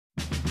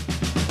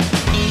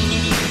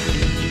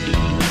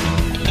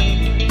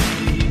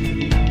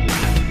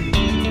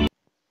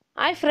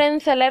Hi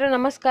friends, ಎಲ್ಲರೂ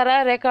ನಮಸ್ಕಾರ.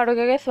 ರೇಖಾ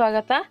ಅಡುಗೆಗೆ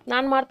ಸ್ವಾಗತ.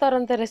 ನಾನು ಮಾಡ್ತಾ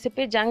ಇರೋಂಥ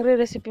ರೆಸಿಪಿ ಜಾಂಗ್ರಿ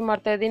ರೆಸಿಪಿ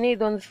ಮಾಡ್ತಾ ಇದ್ದೀನಿ.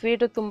 ಇದೊಂದು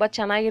ಸ್ವೀಟು ತುಂಬ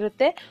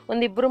ಚೆನ್ನಾಗಿರುತ್ತೆ.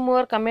 ಒಂದಿಬ್ಬರು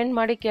ಮೂವರು ಕಮೆಂಟ್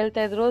ಮಾಡಿ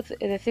ಕೇಳ್ತಾ ಇದ್ರು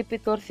ರೆಸಿಪಿ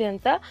ತೋರಿಸಿ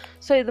ಅಂತ.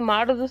 ಸೊ ಇದು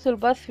ಮಾಡೋದು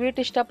ಸುಲಭ.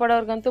 ಸ್ವೀಟ್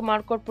ಇಷ್ಟಪಡೋರ್ಗಂತೂ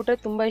ಮಾಡಿಕೊಟ್ಬಿಟ್ರೆ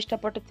ತುಂಬ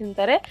ಇಷ್ಟಪಟ್ಟು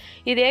ತಿಂತಾರೆ.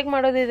 ಇದು ಹೇಗೆ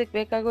ಮಾಡೋದು, ಇದಕ್ಕೆ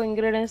ಬೇಕಾಗೋ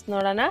ಇಂಗ್ರೀಡಿಯೆಂಟ್ಸ್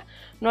ನೋಡೋಣ.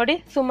 ನೋಡಿ,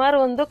 ಸುಮಾರು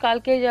ಒಂದು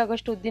 1/4 kg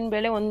ಆಗೋಷ್ಟು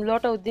ಉದ್ದಿನಬೇಳೆ, 1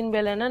 ಲೋಟ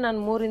ಉದ್ದಿನಬೇಳೆನ ನಾನು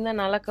 3 ರಿಂದ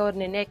 4 ಅವರ್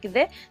ನೆನೆ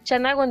ಹಾಕಿದ್ದೆ.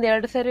 ಚೆನ್ನಾಗಿ ಒಂದು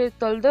 2 ಸರಿ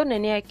ತೊಳೆದು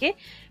ನೆನೆ ಹಾಕಿ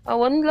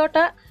 1 ಲೋಟ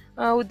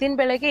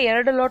ಉದ್ದಿನಬೇಳೆಗೆ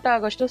 2 ಲೋಟ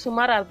ಆಗೋಷ್ಟು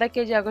ಸುಮಾರು ಅರ್ಧ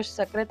kg ಆಗೋಷ್ಟು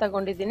ಸಕ್ಕರೆ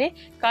ತಗೊಂಡಿದ್ದೀನಿ.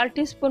 1/4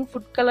 ಟೀ ಸ್ಪೂನ್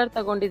ಫುಡ್ ಕಲರ್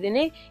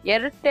ತಗೊಂಡಿದ್ದೀನಿ.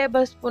 2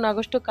 ಟೇಬಲ್ ಸ್ಪೂನ್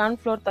ಆಗೋಷ್ಟು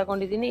ಕಾರ್ನ್ಫ್ಲೋರ್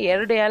ತಗೊಂಡಿದ್ದೀನಿ.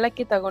 2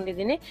 ಏಲಕ್ಕಿ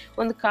ತಗೊಂಡಿದ್ದೀನಿ.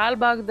 ಒಂದು 1/4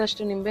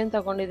 ಭಾಗದಷ್ಟು ನಿಂಬೆಹಣ್ಣು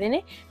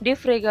ತಗೊಂಡಿದ್ದೀನಿ.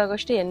 ಡೀಪ್ ಫ್ರೈಗೆ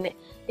ಆಗೋಷ್ಟು ಎಣ್ಣೆ.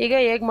 ಈಗ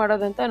ಹೇಗೆ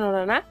ಮಾಡೋದು ಅಂತ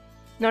ನೋಡೋಣ.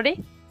 ನೋಡಿ,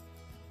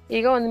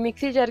 ಈಗ ಒಂದು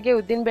ಮಿಕ್ಸಿ ಜಾರ್ಗೆ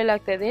ಉದ್ದಿನಬೇಳೆ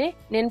ಹಾಕ್ತಾಯಿದ್ದೀನಿ.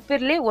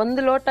 ನೆನಪಿರಲಿ,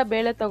 1 ಲೋಟ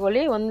ಬೇಳೆ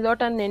ತೊಗೊಳ್ಳಿ. 1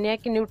 ಲೋಟ ನೆನೆ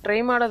ಹಾಕಿ ನೀವು ಟ್ರೈ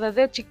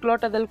ಮಾಡೋದಾದರೆ ಚಿಕ್ಕ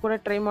ಲೋಟದಲ್ಲಿ ಕೂಡ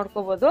ಟ್ರೈ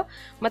ಮಾಡ್ಕೋಬೋದು.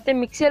 ಮತ್ತು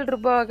ಮಿಕ್ಸಿಯಲ್ಲಿ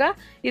ರುಬ್ಬುವಾಗ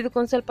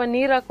ಇದಕ್ಕೊಂದು ಸ್ವಲ್ಪ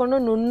ನೀರು ಹಾಕ್ಕೊಂಡು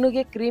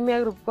ನುಣ್ಣಗೆ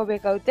ಕ್ರೀಮಿಯಾಗಿ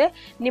ರುಬ್ಕೋಬೇಕಾಗುತ್ತೆ.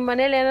 ನಿಮ್ಮ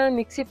ಮನೇಲಿ ಏನಾದ್ರು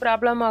ಮಿಕ್ಸಿ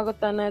ಪ್ರಾಬ್ಲಮ್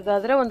ಆಗುತ್ತೆ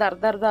ಅನ್ನೋದಾದರೆ ಒಂದು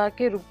ಅರ್ಧ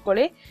ಹಾಕಿ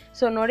ರುಬ್ಕೊಳ್ಳಿ.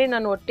 ಸೊ ನೋಡಿ,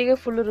 ನಾನು ಒಟ್ಟಿಗೆ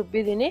ಫುಲ್ಲು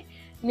ರುಬ್ಬಿದ್ದೀನಿ.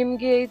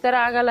 ನಿಮಗೆ ಈ ಥರ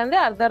ಆಗಲ್ಲ ಅಂದರೆ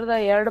ಅರ್ಧ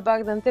 2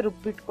 ಭಾಗದಂತೆ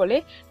ರುಬ್ಬಿಟ್ಕೊಳ್ಳಿ.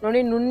 ನೋಡಿ,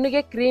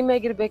 ನುಣ್ಣಗೆ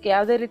ಕ್ರೀಮಿಯಾಗಿರ್ಬೇಕು,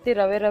 ಯಾವುದೇ ರೀತಿ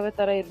ರವೆ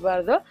ಥರ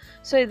ಇರಬಾರ್ದು.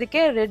 ಸೊ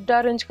ಇದಕ್ಕೆ ರೆಡ್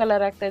ಆರೆಂಜ್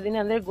ಕಲರ್ ಹಾಕ್ತಾಯಿದ್ದೀನಿ,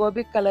 ಅಂದರೆ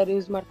ಗೋಬಿ ಕಲರ್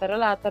ಯೂಸ್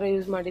ಮಾಡ್ತಾರಲ್ಲ ಆ ಥರ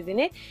ಯೂಸ್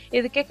ಮಾಡಿದ್ದೀನಿ.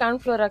 ಇದಕ್ಕೆ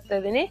ಕಾರ್ನ್ಫ್ಲೋರ್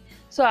ಹಾಕ್ತಾಯಿದ್ದೀನಿ.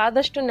 ಸೊ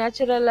ಆದಷ್ಟು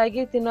ನ್ಯಾಚುರಲ್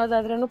ಆಗಿ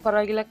ತಿನ್ನೋದಾದ್ರೂ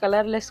ಪರವಾಗಿಲ್ಲ,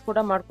 ಕಲರ್ಲೆಸ್ ಕೂಡ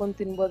ಮಾಡ್ಕೊಂಡು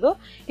ತಿನ್ಬೋದು.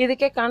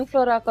 ಇದಕ್ಕೆ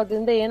ಕಾರ್ನ್ಫ್ಲೋರ್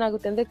ಹಾಕೋದ್ರಿಂದ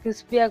ಏನಾಗುತ್ತೆ ಅಂದರೆ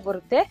ಕ್ರಿಸ್ಪಿಯಾಗಿ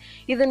ಬರುತ್ತೆ.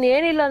 ಇದನ್ನ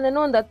ಏನಿಲ್ಲ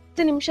ಅಂದ್ರೂ ಒಂದು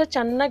 10 ನಿಮಿಷ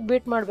ಚೆನ್ನಾಗಿ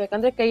ಬೀಟ್ ಮಾಡಬೇಕು,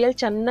 ಅಂದರೆ ಕೈಯಲ್ಲಿ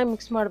ಚೆನ್ನಾಗಿ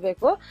ಮಿಕ್ಸ್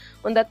ಮಾಡಬೇಕು.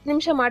 ಒಂದು 10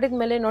 ನಿಮಿಷ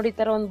ಮಾಡಿದ್ಮೇಲೆ ನೋಡಿ, ಈ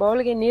ಥರ ಒಂದು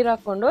ಬೌಲ್ಗೆ ನೀರು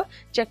ಹಾಕ್ಕೊಂಡು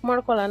ಚೆಕ್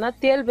ಮಾಡ್ಕೊಳ್ಳೋಣ.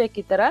 ತೇಲ್ಬೇಕು,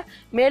 ಈ ಥರ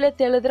ಮೇಲೆ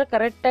ತೇಲಿದ್ರೆ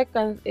ಕರೆಕ್ಟಾಗಿ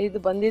ಇದು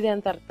ಬಂದಿದೆ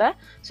ಅಂತ ಅರ್ಥ.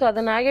 ಸೊ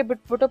ಅದನ್ನ ಹಾಗೆ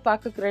ಬಿಟ್ಬಿಟ್ಟು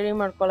ಪಾಕಕ್ಕೆ ರೆಡಿ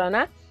ಮಾಡ್ಕೊಳ್ಳೋಣ.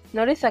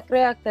 ನೋಡಿ, ಸಕ್ಕರೆ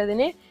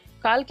ಹಾಕ್ತಾಯಿದ್ದೀನಿ.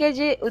 1/4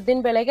 kg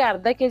ಉದ್ದಿನಬೇಳೆಗೆ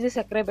ಅರ್ಧ kg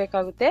ಸಕ್ಕರೆ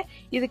ಬೇಕಾಗುತ್ತೆ.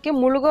 ಇದಕ್ಕೆ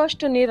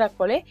ಮುಳುಗೋಷ್ಟು ನೀರು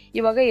ಹಾಕ್ಕೊಳ್ಳಿ.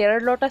 ಇವಾಗ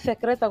 2 ಲೋಟ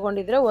ಸಕ್ಕರೆ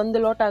ತೊಗೊಂಡಿದ್ರೆ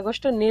 1 ಲೋಟ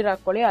ಆಗೋಷ್ಟು ನೀರು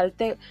ಹಾಕ್ಕೊಳ್ಳಿ.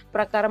 ಅಳತೆ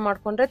ಪ್ರಕಾರ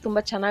ಮಾಡಿಕೊಂಡ್ರೆ ತುಂಬ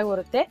ಚೆನ್ನಾಗಿ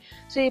ಬರುತ್ತೆ.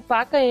 ಸೊ ಈ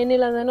ಪಾಕ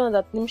ಏನಿಲ್ಲ ಅಂದ್ರೂ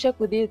ಒಂದು 10 ನಿಮಿಷ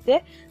ಕುದಿಯುತ್ತೆ.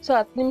 ಸೊ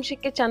 10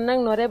 ನಿಮಿಷಕ್ಕೆ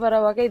ಚೆನ್ನಾಗಿ ನೊರೆ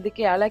ಬರೋವಾಗ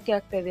ಇದಕ್ಕೆ ಏಲಕ್ಕಿ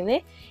ಹಾಕ್ತಾಯಿದ್ದೀನಿ.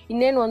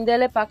 ಇನ್ನೇನು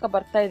ಒಂದೇಳೆ ಪಾಕ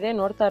ಬರ್ತಾ ಇದೆ,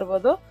 ನೋಡ್ತಾ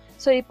ಇರ್ಬೋದು.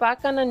 ಸೊ ಈ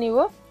ಪಾಕನ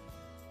ನೀವು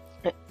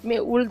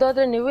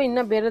ಉಳ್ದೋದ್ರೆ ನೀವು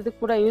ಇನ್ನೂ ಬೇರೆದಕ್ಕೆ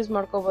ಕೂಡ ಯೂಸ್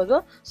ಮಾಡ್ಕೋಬೋದು.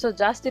 ಸೊ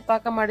ಜಾಸ್ತಿ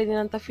ಪಾಕ ಮಾಡಿದ್ದೀನಿ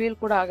ಅಂತ ಫೀಲ್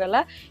ಕೂಡ ಆಗಲ್ಲ.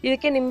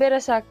 ಇದಕ್ಕೆ ನಿಂಬೆ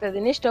ರಸ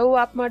ಹಾಕ್ತಾಯಿದ್ದೀನಿ. ಸ್ಟವ್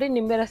ಆಫ್ ಮಾಡಿ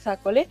ನಿಂಬೆ ರಸ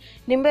ಹಾಕ್ಕೊಳ್ಳಿ.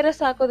 ನಿಂಬೆ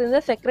ರಸ ಹಾಕೋದ್ರಿಂದ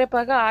ಸಕ್ಕರೆ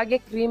ಪಾಕ ಹಾಗೆ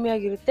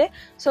ಕ್ರೀಮಿಯಾಗಿರುತ್ತೆ.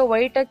 ಸೊ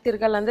ವೈಟಾಗಿ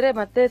ತಿರ್ಗಲ್ಲ, ಅಂದರೆ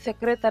ಮತ್ತೆ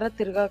ಸಕ್ಕರೆ ಥರ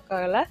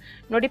ತಿರ್ಗೋಕ್ಕಾಗಲ್ಲ.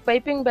 ನೋಡಿ,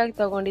 ಪೈಪಿಂಗ್ ಬ್ಯಾಗ್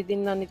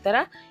ತೊಗೊಂಡಿದ್ದೀನಿ ನಾನು. ಈ ಥರ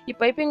ಈ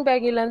ಪೈಪಿಂಗ್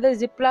ಬ್ಯಾಗ್ ಇಲ್ಲಾಂದರೆ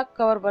ಜಿಪ್ಲಾಕ್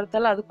ಕವರ್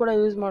ಬರ್ತಲ್ಲ, ಅದು ಕೂಡ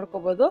ಯೂಸ್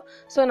ಮಾಡ್ಕೋಬೋದು.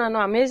 ಸೊ ನಾನು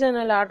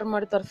ಅಮೆಝಾನಲ್ಲಿ ಆರ್ಡ್ರ್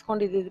ಮಾಡಿ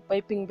ತರಿಸ್ಕೊಂಡಿದ್ದು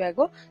ಪೈಪಿಂಗ್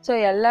ಬ್ಯಾಗು. ಸೊ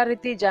ಎಲ್ಲ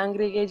ರೀತಿ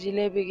ಜಾಂಗ್ರಿಗೆ,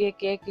 ಜಿಲೇಬಿಗೆ,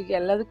 ಕೇಕಿಗೆ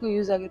ಎಲ್ಲದಕ್ಕೂ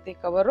ಯೂಸ್ ಆಗುತ್ತೆ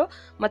ಕವರು,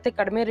 ಮತ್ತು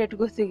ಕಡಿಮೆ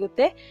ರೇಟ್ಗೂ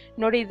ಸಿಗುತ್ತೆ.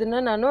 ನೋಡಿ, ಇದನ್ನ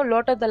ನಾನು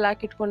ಲೋಟದಲ್ಲಿ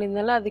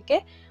ಹಾಕಿಟ್ಕೊಂಡಿದ್ನಲ್ಲ, ಅದಕ್ಕೆ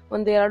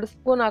ಒಂದು 2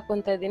 ಸ್ಪೂನ್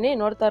ಹಾಕ್ಕೊತಾ ಇದ್ದೀನಿ.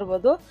 ನೋಡ್ತಾ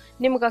ಇರ್ಬೋದು.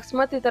 ನಿಮ್ಗೆ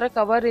ಅಕಸ್ಮಾತ್ ಈ ಥರ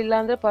ಕವರ್ ಇಲ್ಲ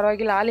ಅಂದರೆ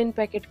ಪರವಾಗಿಲ್ಲ, ಹಾಲಿನ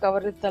ಪ್ಯಾಕೆಟ್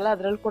ಕವರ್ ಇರ್ತಲ್ಲ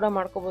ಅದರಲ್ಲಿ ಕೂಡ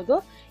ಮಾಡ್ಕೋಬೋದು,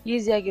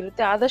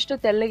 ಈಸಿಯಾಗಿರುತ್ತೆ. ಆದಷ್ಟು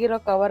ತೆಳ್ಳಗಿರೋ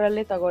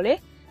ಕವರಲ್ಲೇ ತಗೊಳ್ಳಿ.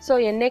 ಸೊ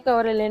ಎಣ್ಣೆ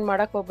ಕವರಲ್ಲಿ ಏನು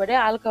ಮಾಡೋಕ್ಕೆ ಹೋಗಬೇಡಿ,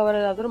 ಹಾಲು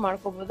ಕವರಲ್ಲಿ ಆದರೂ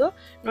ಮಾಡ್ಕೋಬೋದು.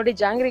 ನೋಡಿ,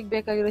 ಜಾಂಗ್ರಿಗೆ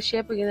ಬೇಕಾಗಿರೋ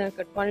ಶೇಪಿಗೆ ನಾನು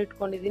ಕಟ್ ಮಾಡಿ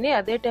ಇಟ್ಕೊಂಡಿದ್ದೀನಿ.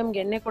 ಅದೇ ಟೈಮ್ಗೆ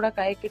ಎಣ್ಣೆ ಕೂಡ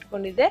ಕಾಯಕ್ಕೆ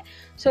ಇಟ್ಕೊಂಡಿದ್ದೆ.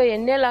 ಸೊ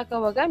ಎಣ್ಣೆಲಿ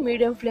ಹಾಕೋವಾಗ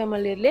ಮೀಡಿಯಮ್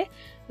ಫ್ಲೇಮಲ್ಲಿ ಇರಲಿ.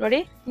 ನೋಡಿ,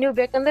 ನೀವು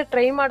ಬೇಕಂದರೆ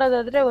ಟ್ರೈ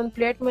ಮಾಡೋದಾದರೆ ಒಂದು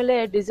ಪ್ಲೇಟ್ ಮೇಲೆ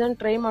ಡಿಸೈನ್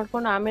ಟ್ರೈ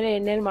ಮಾಡ್ಕೊಂಡು ಆಮೇಲೆ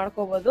ಎಣ್ಣೆಲಿ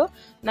ಮಾಡ್ಕೋಬೋದು.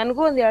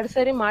 ನನಗೂ ಒಂದು 2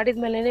 ಸರಿ ಮಾಡಿದ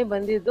ಮೇಲೇ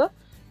ಬಂದಿದ್ದು.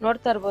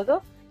 ನೋಡ್ತಾ ಇರ್ಬೋದು.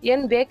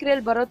 ಏನು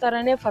ಬೇಕ್ರಿಯಲ್ಲಿ ಬರೋ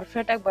ಥರನೇ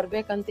ಪರ್ಫೆಕ್ಟಾಗಿ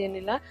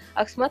ಬರಬೇಕಂತೇನಿಲ್ಲ.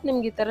 ಅಕಸ್ಮಾತ್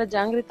ನಿಮ್ಗೆ ಈ ಥರ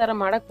ಜಾಂಗ್ರಿ ಥರ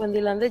ಮಾಡೋಕ್ಕೆ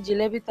ಬಂದಿಲ್ಲ ಅಂದರೆ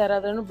ಜಿಲೇಬಿ ಥರ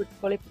ಆದ್ರೂ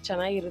ಬಿಟ್ಕೊಳ್ಳಿ,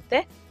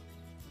 ಚೆನ್ನಾಗಿರುತ್ತೆ.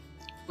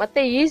 ಮತ್ತು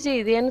ಈಸಿ,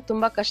 ಇದೇನು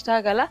ತುಂಬ ಕಷ್ಟ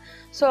ಆಗಲ್ಲ.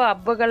 ಸೊ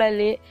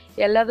ಹಬ್ಬಗಳಲ್ಲಿ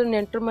ಎಲ್ಲಾದರೂ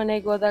ನೆಂಟರು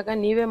ಮನೆಗೆ ಹೋದಾಗ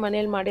ನೀವೇ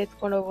ಮನೇಲಿ ಮಾಡಿ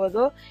ಎತ್ಕೊಂಡು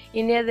ಹೋಗ್ಬೋದು.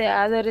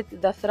 ಯಾವುದೇ ರೀತಿ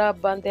ದಸರಾ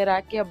ಹಬ್ಬ ಅಂತೆ,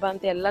 ರಾಖಿ ಹಬ್ಬ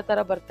ಅಂತ ಎಲ್ಲ ಥರ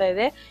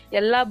ಬರ್ತಾಯಿದೆ.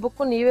 ಎಲ್ಲ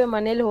ಹಬ್ಬಕ್ಕೂ ನೀವೇ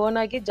ಮನೇಲಿ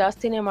ಓನಾಗಿ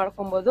ಜಾಸ್ತಿನೇ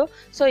ಮಾಡ್ಕೊಬೋದು.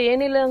 ಸೊ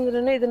ಏನಿಲ್ಲ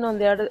ಅಂದ್ರೂ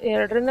ಇದನ್ನೊಂದು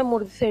 2 ರಿಂದ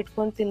 3 ದಿವಸ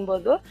ಇಟ್ಕೊಂಡು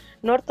ತಿನ್ಬೋದು.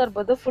 ನೋಡ್ತಾ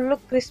ಇರ್ಬೋದು. ಫುಲ್ಲು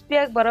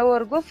ಕ್ರಿಸ್ಪಿಯಾಗಿ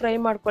ಬರೋವರೆಗೂ ಫ್ರೈ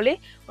ಮಾಡ್ಕೊಳ್ಳಿ.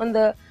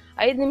 ಒಂದು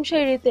 5 ನಿಮಿಷ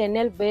ಹಿಡಿಯುತ್ತೆ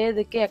ಎಣ್ಣೆಲಿ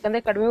ಬೇಯೋದಕ್ಕೆ,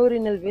 ಯಾಕಂದರೆ ಕಡಿಮೆ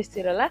ಊರಿನಲ್ಲಿ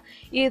ಬೇಯಿಸ್ತಿರಲ್ಲ.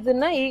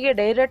 ಇದನ್ನು ಹೀಗೆ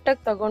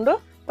ಡೈರೆಕ್ಟಾಗಿ ತಗೊಂಡು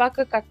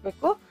ಪಾಕಕ್ಕೆ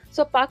ಹಾಕಬೇಕು.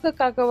 ಸೊ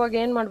ಪಾಕಕ್ಕೆ ಹಾಕೋವಾಗ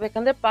ಏನು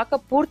ಮಾಡಬೇಕಂದ್ರೆ, ಪಾಕ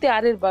ಪೂರ್ತಿ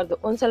ಆರಿರಬಾರ್ದು,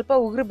 ಒಂದು ಸ್ವಲ್ಪ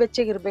ಉಗುರು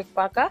ಬೆಚ್ಚಗಿರ್ಬೇಕು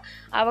ಪಾಕ.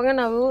 ಆವಾಗ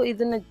ನಾವು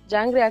ಇದನ್ನು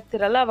ಜಾಂಗ್ರಿ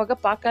ಹಾಕ್ತಿರಲ್ಲ, ಆವಾಗ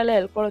ಪಾಕ ಎಲ್ಲ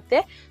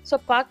ಎಳ್ಕೊಳ್ಳುತ್ತೆ.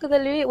 ಸೊ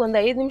ಪಾಕದಲ್ಲಿ ಒಂದು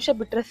 5 ನಿಮಿಷ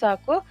ಬಿಟ್ಟರೆ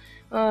ಸಾಕು,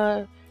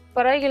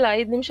 ಪರವಾಗಿಲ್ಲ.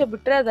 5 ನಿಮಿಷ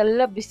ಬಿಟ್ಟರೆ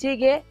ಅದೆಲ್ಲ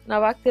ಬಿಸಿಗೆ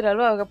ನಾವು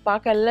ಹಾಕ್ತಿರಲ್ವ, ಆವಾಗ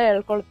ಪಾಕ ಎಲ್ಲ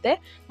ಎಳ್ಕೊಳ್ಳುತ್ತೆ.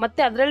 ಮತ್ತು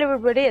ಅದರಲ್ಲಿ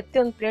ಬಿಡಬೇಡಿ, ಎತ್ತಿ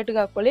ಒಂದು ಪ್ಲೇಟ್ಗೆ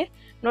ಹಾಕ್ಕೊಳ್ಳಿ.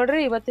 ನೋಡ್ರಿ,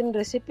 ಇವತ್ತಿನ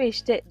ರೆಸಿಪಿ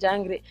ಇಷ್ಟೇ,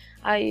 ಜಾಂಗ್ರಿ.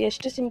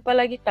 ಎಷ್ಟು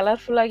ಸಿಂಪಲ್ಲಾಗಿ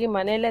ಕಲರ್ಫುಲ್ಲಾಗಿ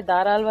ಮನೆಯಲ್ಲೇ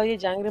ಧಾರಾಳವಾಗಿ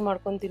ಜಾಂಗ್ರಿ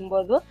ಮಾಡ್ಕೊಂಡು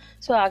ತಿನ್ಬೋದು.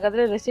 ಸೊ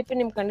ಹಾಗಾದರೆ ರೆಸಿಪಿ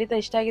ನಿಮ್ಗೆ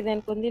ಖಂಡಿತ ಇಷ್ಟ ಆಗಿದೆ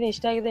ಅನ್ಕೊಂತೀನಿ.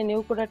 ಇಷ್ಟ ಆಗಿದೆ,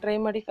 ನೀವು ಕೂಡ ಟ್ರೈ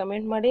ಮಾಡಿ,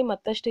 ಕಮೆಂಟ್ ಮಾಡಿ.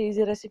 ಮತ್ತಷ್ಟು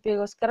ಈಸಿ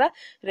ರೆಸಿಪಿಗೋಸ್ಕರ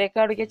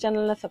ರೇಖಾ ಅಡುಗೆ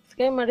ಚಾನಲ್ನ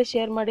ಸಬ್ಸ್ಕ್ರೈಬ್ ಮಾಡಿ,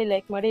 ಶೇರ್ ಮಾಡಿ,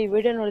 ಲೈಕ್ ಮಾಡಿ. ಈ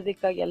ವಿಡಿಯೋ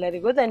ನೋಡೋದಕ್ಕಾಗಿ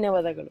ಎಲ್ಲರಿಗೂ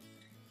ಧನ್ಯವಾದಗಳು.